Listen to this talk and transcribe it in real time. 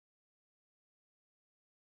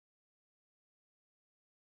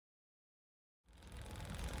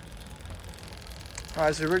All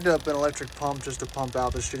right, so we rigged up an electric pump just to pump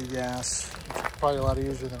out the shitty gas, which is probably a lot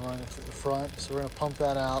easier than running it through the front. So we're gonna pump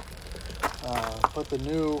that out, put the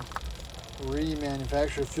new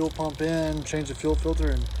remanufactured fuel pump in, change the fuel filter,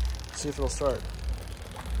 and see if it'll start.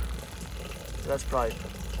 So that's probably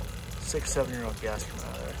 6-7 year old gas coming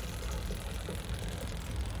out of there.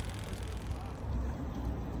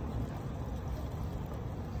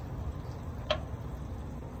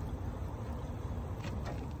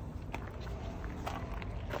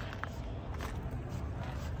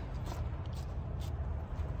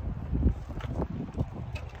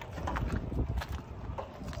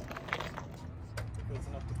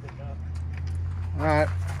 All right,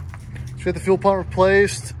 so we got the fuel pump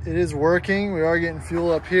replaced. It is working. We are getting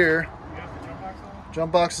fuel up here. You got the jump box on?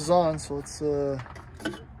 Jump box is on, so let's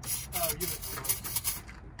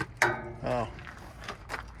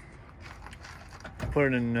put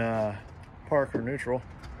it in park or neutral.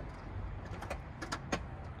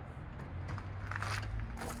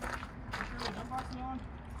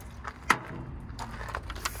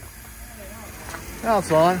 Now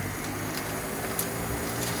it's on.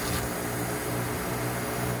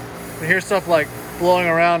 I hear stuff like blowing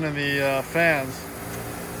around in the fans.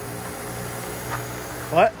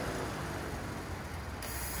 What?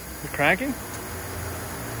 You cranking?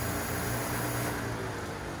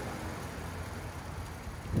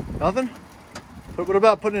 Nothing? But what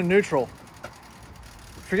about putting it in neutral?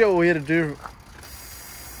 Forget what we had to do.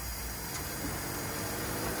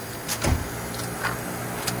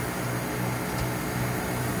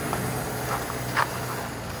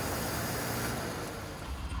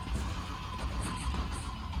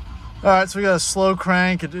 All right, so we got a slow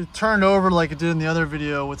crank. It turned over like it did in the other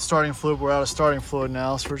video with starting fluid. We're out of starting fluid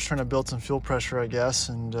now, so we're just trying to build some fuel pressure, I guess,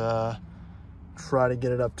 and try to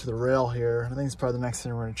get it up to the rail here. I think it's probably the next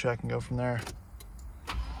thing we're gonna check and go from there.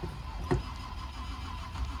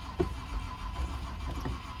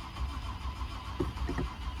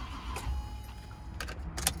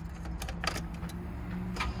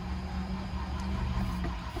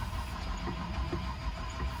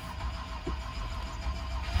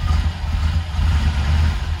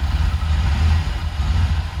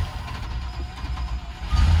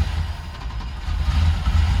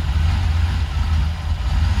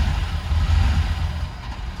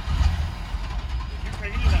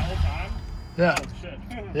 Yeah. Oh, shit.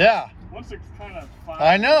 Yeah. Once it's kind of fine.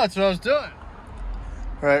 I know, that's what I was doing.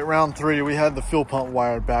 All right, round 3, we had the fuel pump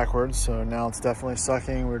wired backwards, so now it's definitely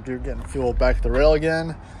sucking. We're getting fuel back to the rail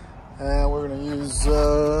again, and we're gonna use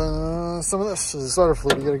some of this as a starter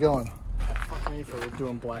fluid to get it going. Fuck me for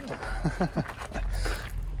doing black.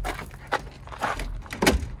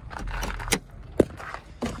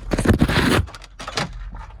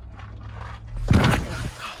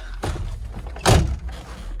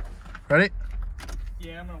 Ready?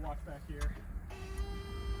 Yeah, I'm gonna walk back here.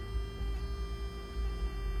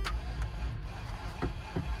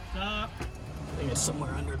 Stop. I think it's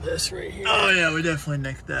somewhere under this right here. Oh yeah, we definitely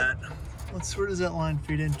nicked that. Where does that line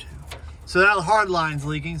feed into? So that hard line's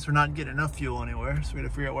leaking, so we're not getting enough fuel anywhere, so we gotta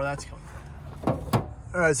figure out where that's coming from.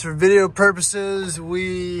 All right, so for video purposes,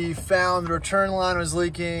 we found the return line was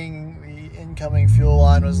leaking, the incoming fuel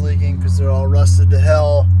line was leaking because they're all rusted to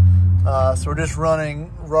hell. So we're just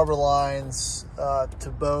running rubber lines to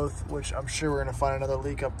both, which I'm sure we're gonna find another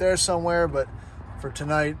leak up there somewhere, but for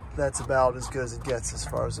tonight, that's about as good as it gets as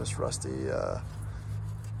far as this rusty,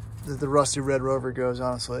 the rusty red Rover goes,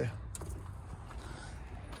 honestly.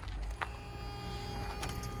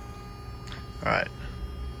 All right.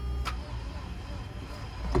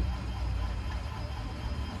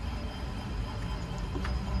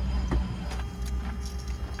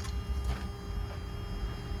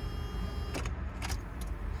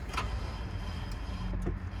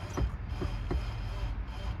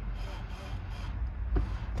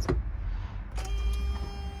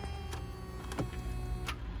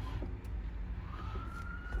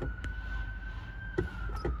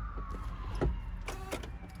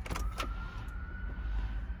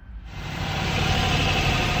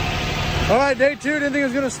 All right, day 2, didn't think it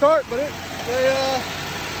was gonna start, but it's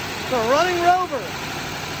a running Rover.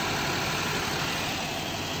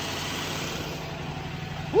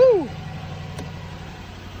 Woo!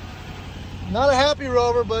 Not a happy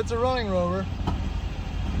Rover, but it's a running Rover.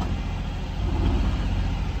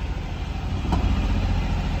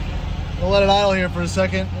 We'll let it idle here for a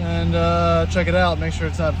second and check it out, make sure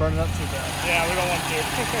it's not burning up too bad. Yeah, we don't want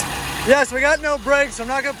to. Yes, we got no brakes. I'm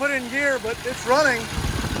not gonna put it in gear, but it's running.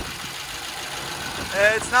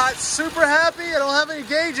 It's not super happy. I don't have any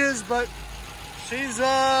gauges, but she's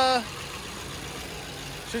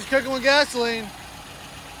cooking with gasoline.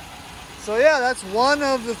 So yeah, that's one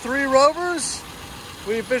of the 3 Rovers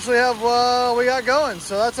we officially have we got going.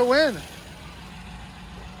 So that's a win.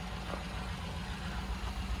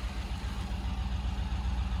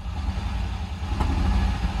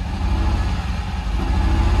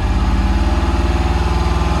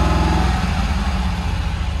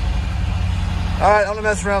 All right, I'm gonna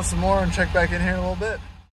mess around some more and check back in here in a little bit.